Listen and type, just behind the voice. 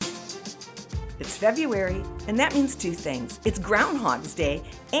It's February, and that means two things. It's Groundhog's Day,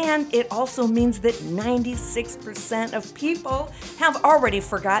 and it also means that 96% of people have already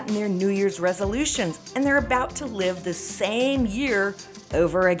forgotten their New Year's resolutions, and they're about to live the same year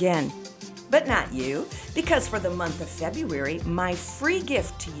over again. But not you, because for the month of February, my free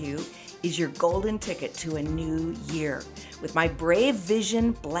gift to you is your golden ticket to a new year. With my Brave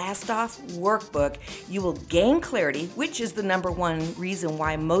Vision Blast Off workbook, you will gain clarity, which is the number one reason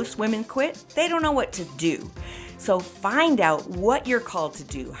why most women quit. They don't know what to do. So find out what you're called to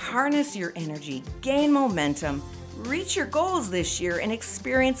do, harness your energy, gain momentum, reach your goals this year, and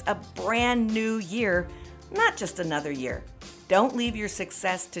experience a brand new year, not just another year. Don't leave your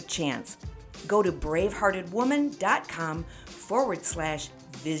success to chance. Go to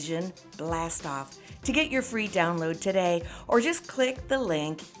braveheartedwoman.com/Vision Blast Off to get your free download today, or just click the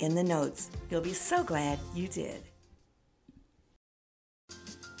link in the notes. You'll be so glad you did.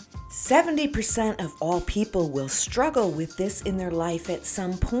 70% of all people will struggle with this in their life at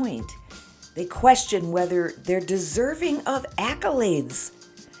some point. They question whether they're deserving of accolades.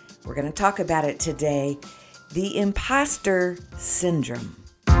 We're going to talk about it today. The imposter syndrome.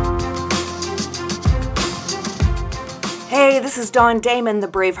 Hey, this is Dawn Damon, the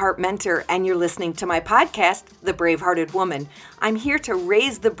Braveheart Mentor, and you're listening to my podcast, The Bravehearted Woman. I'm here to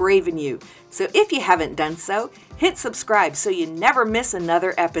raise the brave in you. So if you haven't done so, hit subscribe so you never miss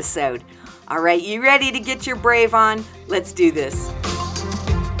another episode. All right, you ready to get your brave on? Let's do this.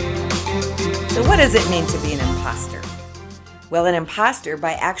 So what does it mean to be an imposter? Well, an imposter,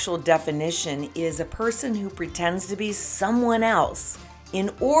 by actual definition, is a person who pretends to be someone else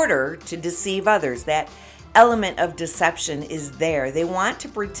in order to deceive others. That element of deception is there. They want to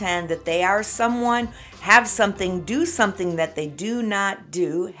pretend that they are someone, have something, do something that they do not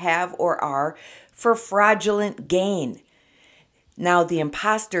do, have, or are for fraudulent gain. Now, the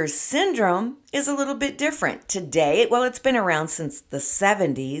imposter syndrome is a little bit different. Today, well, it's been around since the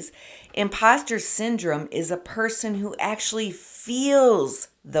 70s. Imposter syndrome is a person who actually feels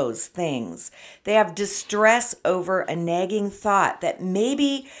those things. They have distress over a nagging thought that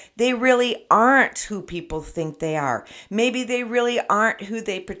maybe they really aren't who people think they are. Maybe they really aren't who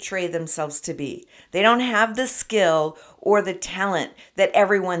they portray themselves to be. They don't have the skill or the talent that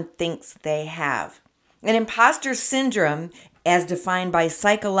everyone thinks they have. An imposter syndrome, as defined by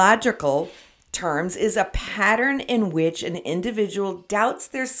psychological terms, is a pattern in which an individual doubts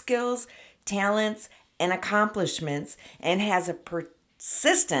their skills, talents, and accomplishments and has a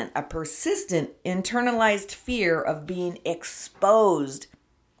persistent internalized fear of being exposed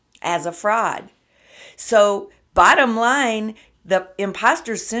as a fraud. So, bottom line, the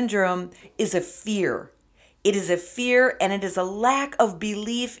imposter syndrome is a fear. It is a fear, and it is a lack of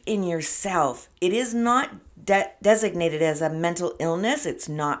belief in yourself. It is not designated as a mental illness. It's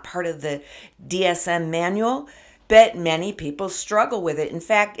not part of the DSM manual, but many people struggle with it. In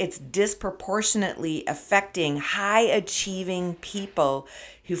fact, it's disproportionately affecting high-achieving people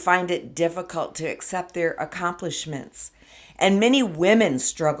who find it difficult to accept their accomplishments. And many women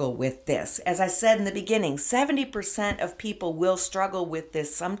struggle with this. As I said in the beginning, 70% of people will struggle with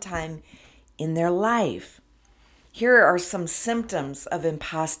this sometime in their life. Here are some symptoms of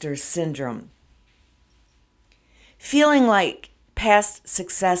imposter syndrome. Feeling like past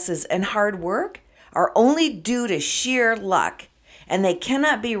successes and hard work are only due to sheer luck and they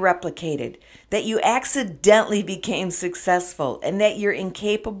cannot be replicated, that you accidentally became successful and that you're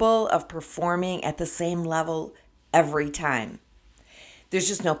incapable of performing at the same level every time. There's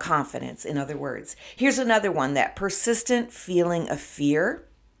just no confidence, in other words. Here's another one, that persistent feeling of fear,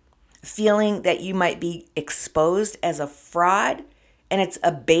 feeling that you might be exposed as a fraud, and it's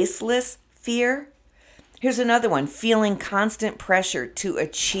a baseless fear. Here's another one, feeling constant pressure to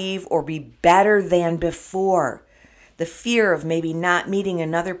achieve or be better than before. The fear of maybe not meeting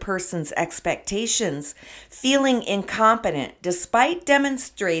another person's expectations. Feeling incompetent despite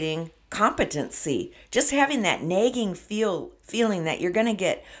demonstrating competency. Just having that nagging feeling that you're going to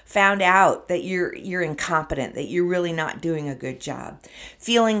get found out, that you're incompetent, that you're really not doing a good job.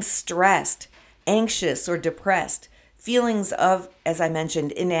 Feeling stressed, anxious, or depressed. Feelings of, as I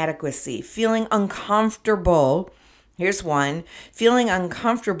mentioned, inadequacy, feeling uncomfortable. Here's one, feeling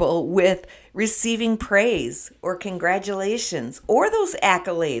uncomfortable with receiving praise or congratulations or those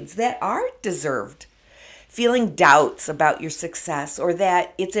accolades that are deserved. Feeling doubts about your success or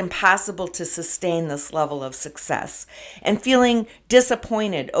that it's impossible to sustain this level of success. And feeling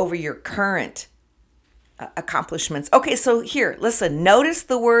disappointed over your current accomplishments. Okay, so here, listen, notice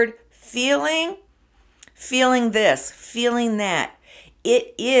the word feeling. Feeling this, feeling that.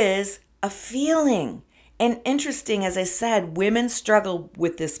 It is a feeling. And interesting, as I said, women struggle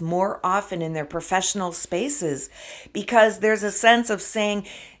with this more often in their professional spaces because there's a sense of saying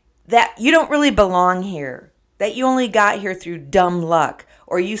that you don't really belong here, that you only got here through dumb luck,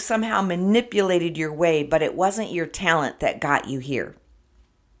 or you somehow manipulated your way, but it wasn't your talent that got you here.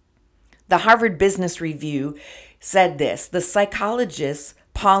 The Harvard Business Review said this: the psychologists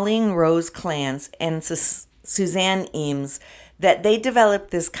Pauline Rose Clance and Suzanne Eames, that they developed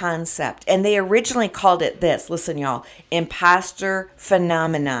this concept, and they originally called it this, listen y'all, imposter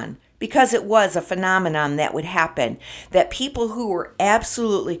phenomenon, because it was a phenomenon that would happen, that people who were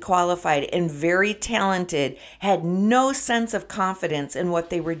absolutely qualified and very talented had no sense of confidence in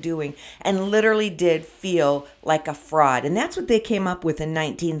what they were doing and literally did feel like a fraud. And that's what they came up with in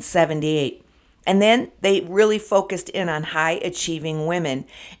 1978. And then they really focused in on high achieving women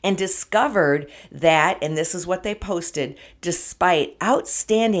and discovered that, and this is what they posted, despite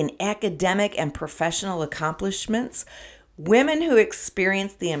outstanding academic and professional accomplishments, women who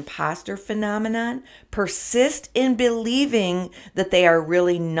experience the imposter phenomenon persist in believing that they are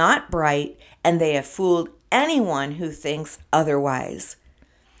really not bright and they have fooled anyone who thinks otherwise.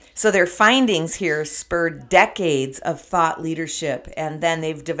 So their findings here spurred decades of thought leadership, and then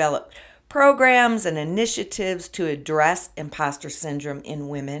they've developed programs and initiatives to address imposter syndrome in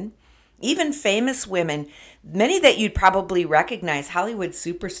women. Even famous women, many that you'd probably recognize, Hollywood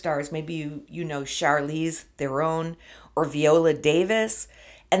superstars, maybe you know Charlize Theron or Viola Davis,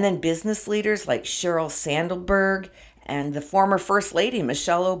 and then business leaders like Sheryl Sandberg and the former First Lady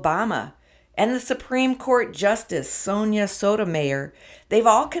Michelle Obama and the Supreme Court Justice Sonia Sotomayor. They've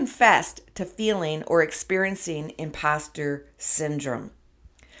all confessed to feeling or experiencing imposter syndrome.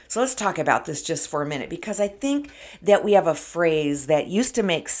 So let's talk about this just for a minute, because I think that we have a phrase that used to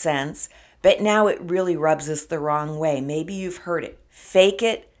make sense, but now it really rubs us the wrong way. Maybe you've heard it. Fake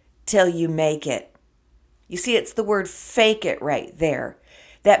it till you make it. You see, it's the word fake it right there.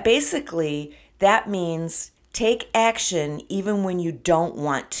 That basically, that means take action even when you don't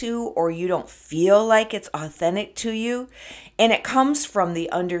want to or you don't feel like it's authentic to you. And it comes from the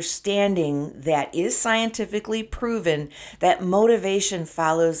understanding that is scientifically proven that motivation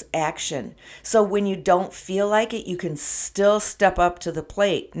follows action. So when you don't feel like it, you can still step up to the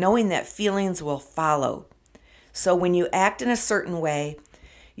plate, knowing that feelings will follow. So when you act in a certain way,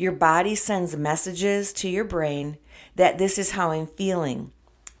 your body sends messages to your brain that this is how I'm feeling.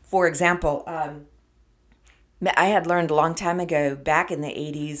 For example, I had learned a long time ago, back in the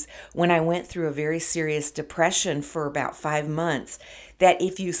 80s, when I went through a very serious depression for about 5 months, that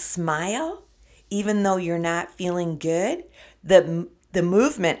if you smile, even though you're not feeling good, the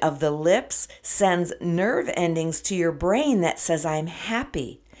movement of the lips sends nerve endings to your brain that says, I'm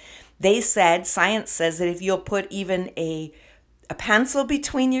happy. They said, science says that if you'll put even a pencil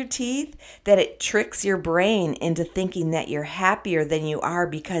between your teeth, that it tricks your brain into thinking that you're happier than you are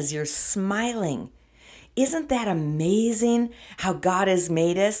because you're smiling. Isn't that amazing how God has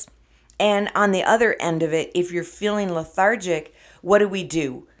made us? And on the other end of it, if you're feeling lethargic, what do we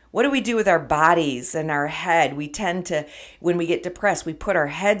do? What do we do with our bodies and our head? We tend to, when we get depressed, we put our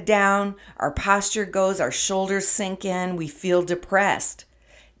head down, our posture goes, our shoulders sink in, we feel depressed.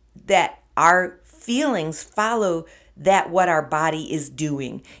 That our feelings follow that what our body is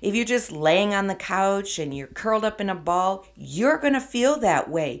doing. If you're just laying on the couch and you're curled up in a ball, you're going to feel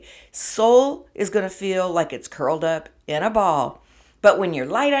that way. Soul is going to feel like it's curled up in a ball. But when you're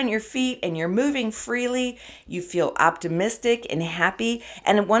light on your feet and you're moving freely, you feel optimistic and happy.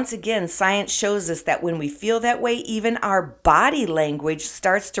 And once again, science shows us that when we feel that way, even our body language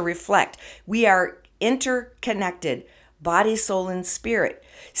starts to reflect. We are interconnected, body, soul, and spirit.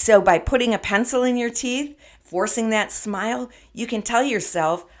 So by putting a pencil in your teeth, forcing that smile, you can tell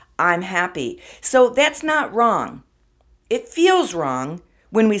yourself, I'm happy. So that's not wrong. It feels wrong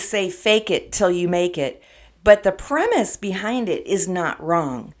when we say fake it till you make it, but the premise behind it is not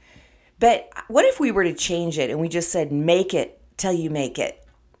wrong. But what if we were to change it and we just said, make it till you make it?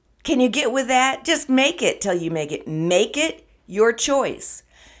 Can you get with that? Just make it till you make it. Make it your choice.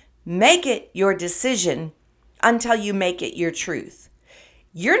 Make it your decision until you make it your truth.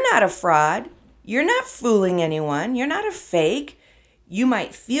 You're not a fraud. You're not fooling anyone. You're not a fake. You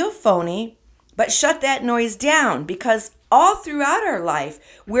might feel phony, but shut that noise down, because all throughout our life,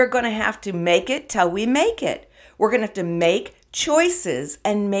 we're going to have to make it till we make it. We're going to have to make choices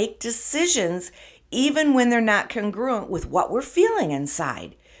and make decisions even when they're not congruent with what we're feeling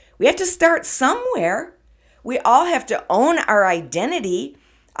inside. We have to start somewhere. We all have to own our identity.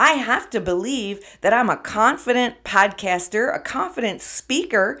 I have to believe that I'm a confident podcaster, a confident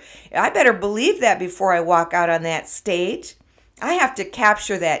speaker. I better believe that before I walk out on that stage. I have to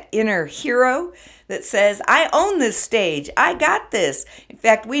capture that inner hero that says, I own this stage. I got this. In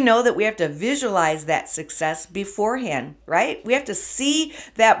fact, we know that we have to visualize that success beforehand, right? We have to see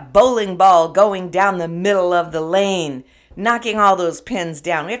that bowling ball going down the middle of the lane, knocking all those pins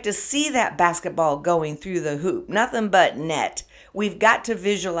down. We have to see that basketball going through the hoop, nothing but net. We've got to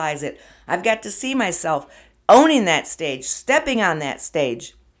visualize it. I've got to see myself owning that stage, stepping on that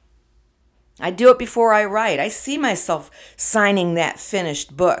stage. I do it before I write. I see myself signing that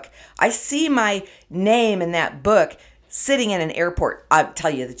finished book. I see my name in that book sitting in an airport. I'll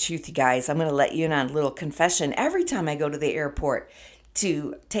tell you the truth, you guys. I'm going to let you in on a little confession. Every time I go to the airport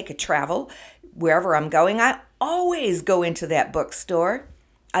to take a travel, wherever I'm going, I always go into that bookstore.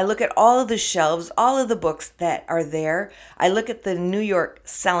 I look at all of the shelves, all of the books that are there. I look at the New York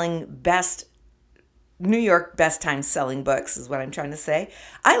best time selling books is what I'm trying to say.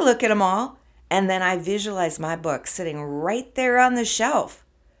 I look at them all. And then I visualize my book sitting right there on the shelf.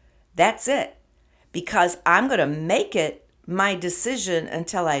 That's it. Because I'm going to make it my decision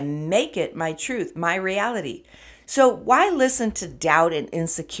until I make it my truth, my reality. So why listen to doubt and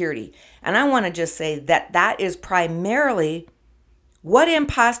insecurity? And I want to just say that that is primarily what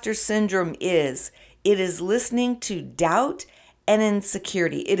imposter syndrome is. It is listening to doubt and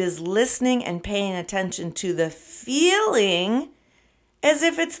insecurity. It is listening and paying attention to the feeling as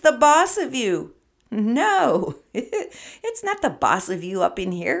if it's the boss of you. No, it's not the boss of you up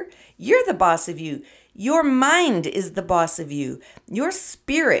in here. You're the boss of you. Your mind is the boss of you. Your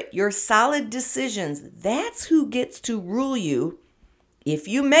spirit, your solid decisions, that's who gets to rule you if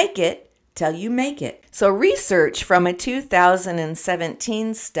you make it till you make it. So research from a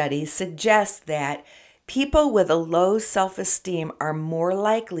 2017 study suggests that people with a low self-esteem are more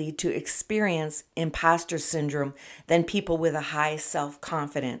likely to experience imposter syndrome than people with a high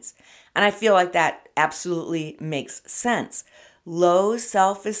self-confidence. And I feel like that absolutely makes sense. Low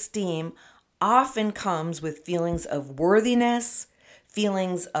self-esteem often comes with feelings of worthiness,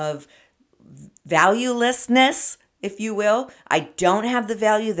 feelings of valuelessness, if you will. I don't have the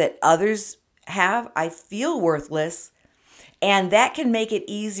value that others have. I feel worthless. And that can make it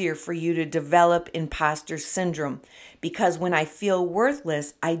easier for you to develop imposter syndrome because when I feel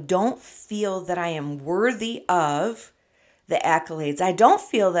worthless, I don't feel that I am worthy of the accolades. I don't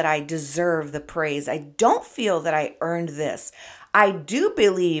feel that I deserve the praise. I don't feel that I earned this. I do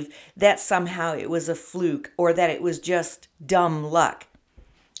believe that somehow it was a fluke or that it was just dumb luck.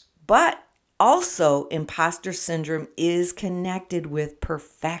 But also, imposter syndrome is connected with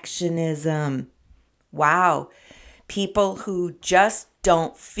perfectionism. Wow. People who just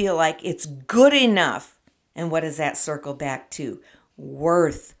don't feel like it's good enough. And what does that circle back to?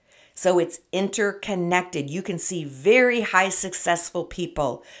 Worth. So it's interconnected. You can see very high successful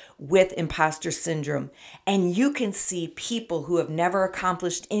people with imposter syndrome. And you can see people who have never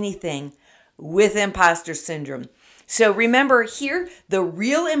accomplished anything with imposter syndrome. So remember here, the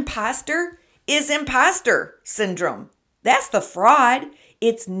real imposter is imposter syndrome. That's the fraud.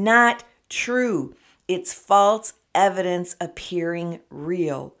 It's not true. It's false evidence appearing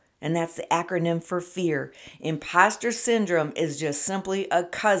real. And that's the acronym for fear. Imposter syndrome is just simply a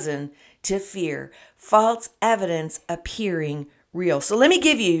cousin to fear. False evidence appearing real. So let me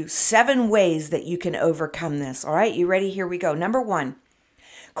give you 7 ways that you can overcome this. All right, you ready? Here we go. Number 1,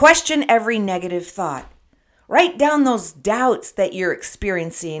 question every negative thought. Write down those doubts that you're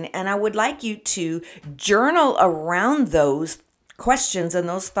experiencing, and I would like you to journal around those questions and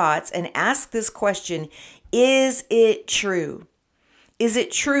those thoughts and ask this question: is it true? Is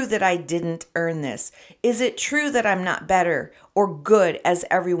it true that I didn't earn this? Is it true that I'm not better or good as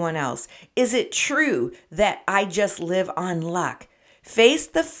everyone else? Is it true that I just live on luck? Face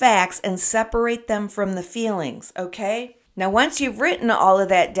the facts and separate them from the feelings, okay? Now, once you've written all of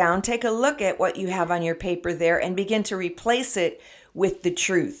that down, take a look at what you have on your paper there and begin to replace it with the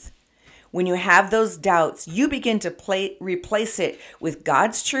truth. When you have those doubts, you begin to replace it with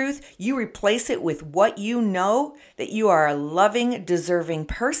God's truth. You replace it with what you know, that you are a loving, deserving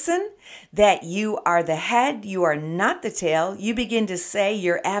person, that you are the head, you are not the tail. You begin to say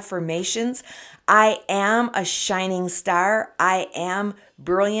your affirmations. I am a shining star. I am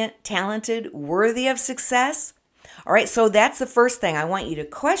brilliant, talented, worthy of success. All right, so that's the first thing. I want you to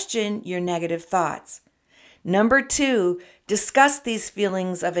question your negative thoughts. Number 2, discuss these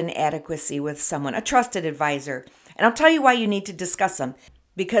feelings of inadequacy with someone, a trusted advisor. And I'll tell you why you need to discuss them.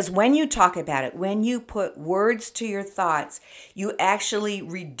 Because when you talk about it, when you put words to your thoughts, you actually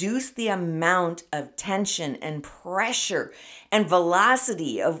reduce the amount of tension and pressure and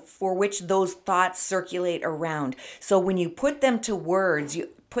velocity for which those thoughts circulate around. So when you put them to words,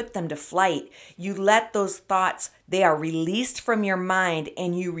 put them to flight. You let those thoughts, they are released from your mind,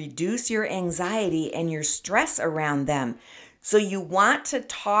 and you reduce your anxiety and your stress around them. So you want to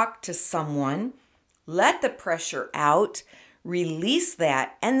talk to someone, let the pressure out, release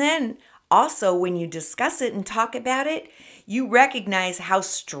that, and then also when you discuss it and talk about it, you recognize how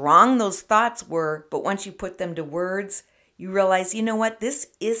strong those thoughts were, but once you put them to words, you realize, you know what, this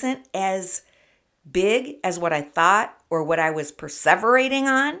isn't as big as what I thought or what I was perseverating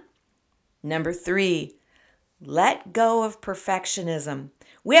on. Number 3, let go of perfectionism.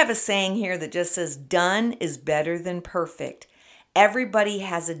 We have a saying here that just says, done is better than perfect. Everybody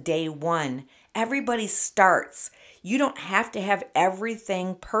has a day one. Everybody starts. You don't have to have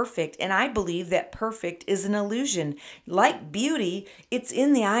everything perfect. And I believe that perfect is an illusion. Like beauty, it's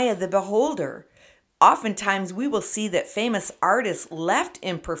in the eye of the beholder. Oftentimes, we will see that famous artists left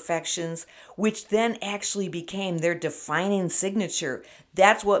imperfections, which then actually became their defining signature.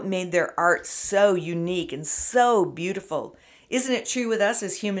 That's what made their art so unique and so beautiful. Isn't it true with us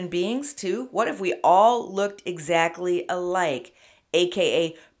as human beings, too? What if we all looked exactly alike,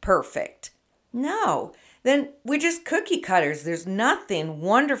 aka perfect? No, then we're just cookie cutters. There's nothing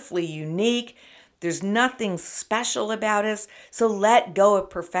wonderfully unique. There's nothing special about us. So let go of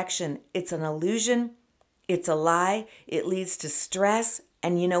perfection. It's an illusion. It's a lie. It leads to stress.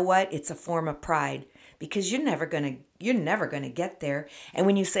 And you know what? It's a form of pride because you're never going to get there. And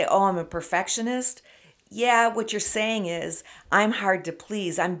when you say, "Oh, I'm a perfectionist," yeah, what you're saying is, "I'm hard to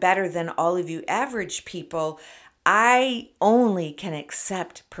please. I'm better than all of you average people. I only can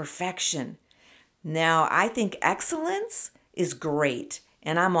accept perfection." Now, I think excellence is great.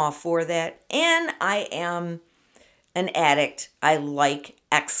 And I'm all for that. And I am an addict. I like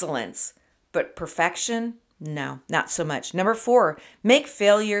excellence. But perfection? No, not so much. Number 4, make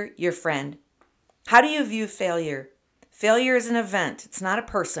failure your friend. How do you view failure? Failure is an event. It's not a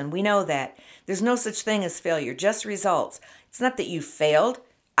person. We know that. There's no such thing as failure, just results. It's not that you failed.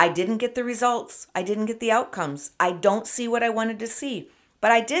 I didn't get the results. I didn't get the outcomes. I don't see what I wanted to see.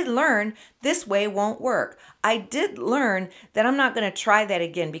 But I did learn this way won't work. I did learn that I'm not going to try that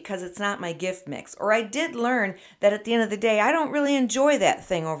again because it's not my gift mix. Or I did learn that at the end of the day, I don't really enjoy that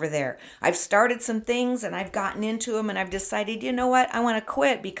thing over there. I've started some things and I've gotten into them and I've decided, you know what, I want to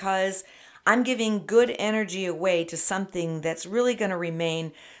quit because I'm giving good energy away to something that's really going to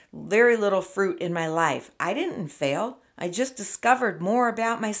remain very little fruit in my life. I didn't fail. I just discovered more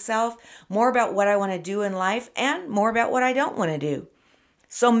about myself, more about what I want to do in life, and more about what I don't want to do.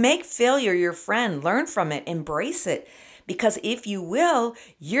 So make failure your friend, learn from it, embrace it. Because if you will,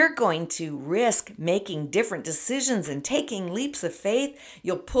 you're going to risk making different decisions and taking leaps of faith.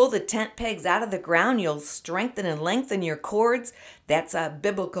 You'll pull the tent pegs out of the ground. You'll strengthen and lengthen your cords. That's a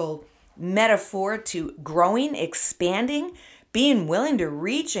biblical metaphor to growing, expanding, being willing to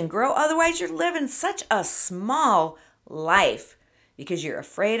reach and grow. Otherwise, you're living such a small life because you're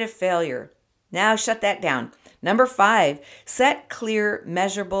afraid of failure. Now shut that down. Number 5, set clear,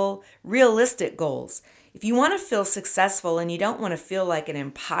 measurable, realistic goals. If you want to feel successful and you don't want to feel like an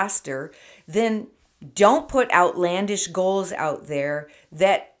imposter, then don't put outlandish goals out there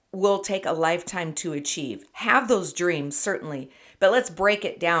that will take a lifetime to achieve. Have those dreams, certainly, but let's break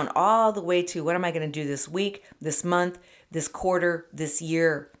it down all the way to what am I going to do this week, this month, this quarter, this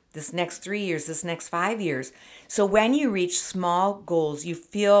year, this next 3 years, this next 5 years. So when you reach small goals, you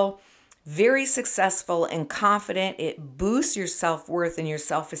feel very successful and confident. It boosts your self-worth and your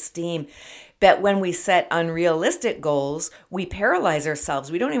self-esteem. But when we set unrealistic goals, we paralyze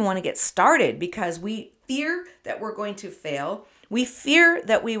ourselves. We don't even want to get started because we fear that we're going to fail. We fear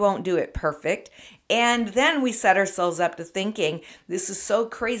that we won't do it perfect. And then we set ourselves up to thinking, this is so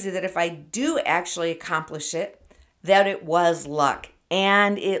crazy that if I do actually accomplish it, that it was luck.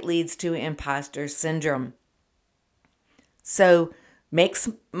 And it leads to imposter syndrome. So make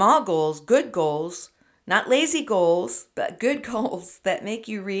small goals, good goals, not lazy goals, but good goals that make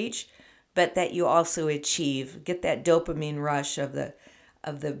you reach, but that you also achieve. Get that dopamine rush of the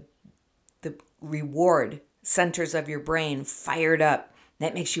reward centers of your brain fired up.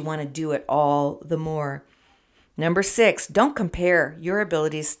 That makes you want to do it all the more. Number 6, don't compare your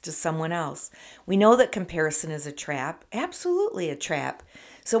abilities to someone else. We know that comparison is a trap, absolutely a trap.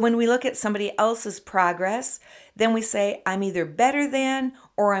 So when we look at somebody else's progress, then we say, I'm either better than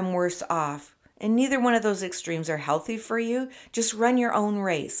or I'm worse off. And neither one of those extremes are healthy for you. Just run your own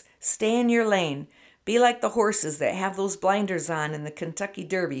race. Stay in your lane. Be like the horses that have those blinders on in the Kentucky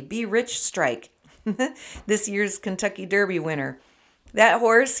Derby. Be Rich Strike, this year's Kentucky Derby winner. That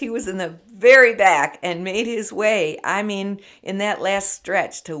horse, he was in the very back and made his way, in that last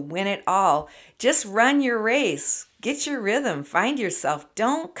stretch to win it all. Just run your race. Get your rhythm. Find yourself.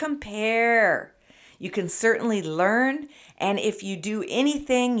 Don't compare. You can certainly learn, and if you do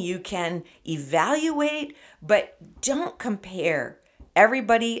anything, you can evaluate, but don't compare.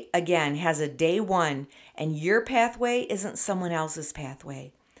 Everybody, again, has a day one, and your pathway isn't someone else's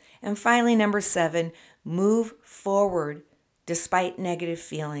pathway. And finally, number 7, move forward despite negative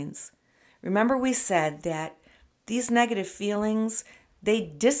feelings. Remember we said that these negative feelings, they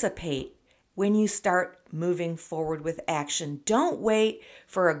dissipate when you start moving forward with action. Don't wait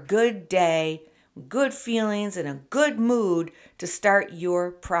for a good day, good feelings, and a good mood to start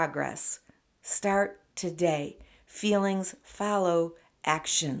your progress. Start today. Feelings follow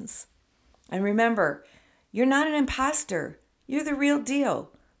actions. And remember, you're not an imposter. You're the real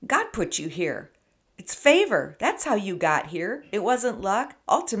deal. God put you here. It's favor. That's how you got here. It wasn't luck.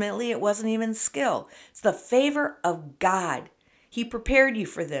 Ultimately, it wasn't even skill. It's the favor of God. He prepared you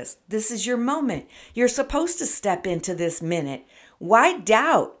for this. This is your moment. You're supposed to step into this minute. Why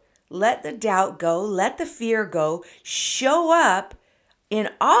doubt? Let the doubt go. Let the fear go. Show up in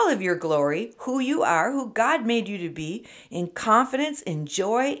all of your glory, who you are, who God made you to be, in confidence, in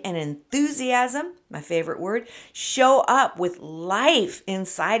joy, and enthusiasm, my favorite word. Show up with life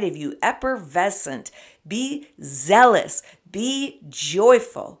inside of you, effervescent. Be zealous. Be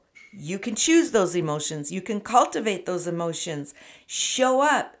joyful. You can choose those emotions. You can cultivate those emotions. Show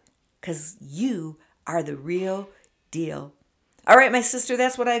up because you are the real deal. All right, my sister,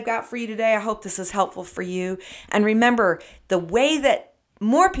 that's what I've got for you today. I hope this is helpful for you. And remember, the way that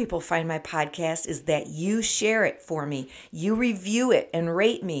more people find my podcast is that you share it for me. You review it and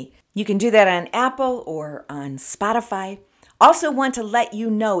rate me. You can do that on Apple or on Spotify. Also want to let you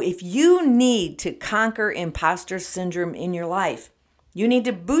know, if you need to conquer imposter syndrome in your life, you need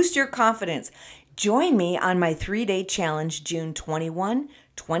to boost your confidence. Join me on my 3-day challenge, June 21,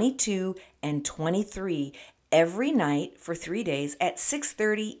 22, and 23, every night for 3 days at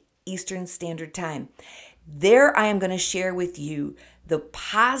 6:30 Eastern Standard Time. There I am going to share with you the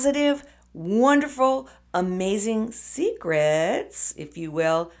positive, wonderful, amazing secrets, if you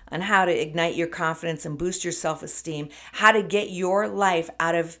will, on how to ignite your confidence and boost your self-esteem, how to get your life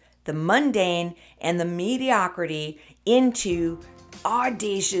out of the mundane and the mediocrity into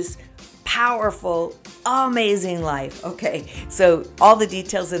audacious, powerful, amazing life. Okay, so all the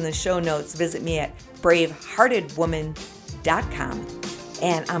details in the show notes. Visit me at braveheartedwoman.com.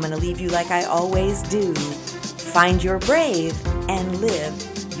 And I'm going to leave you like I always do. Find your brave and live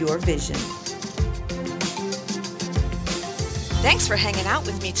your vision. Thanks for hanging out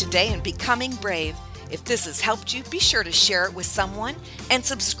with me today and becoming brave. If this has helped you, be sure to share it with someone and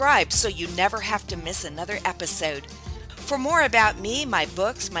subscribe so you never have to miss another episode. For more about me, my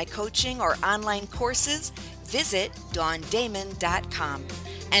books, my coaching, or online courses, visit dawndamon.com.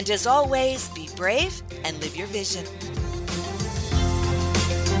 And as always, be brave and live your vision.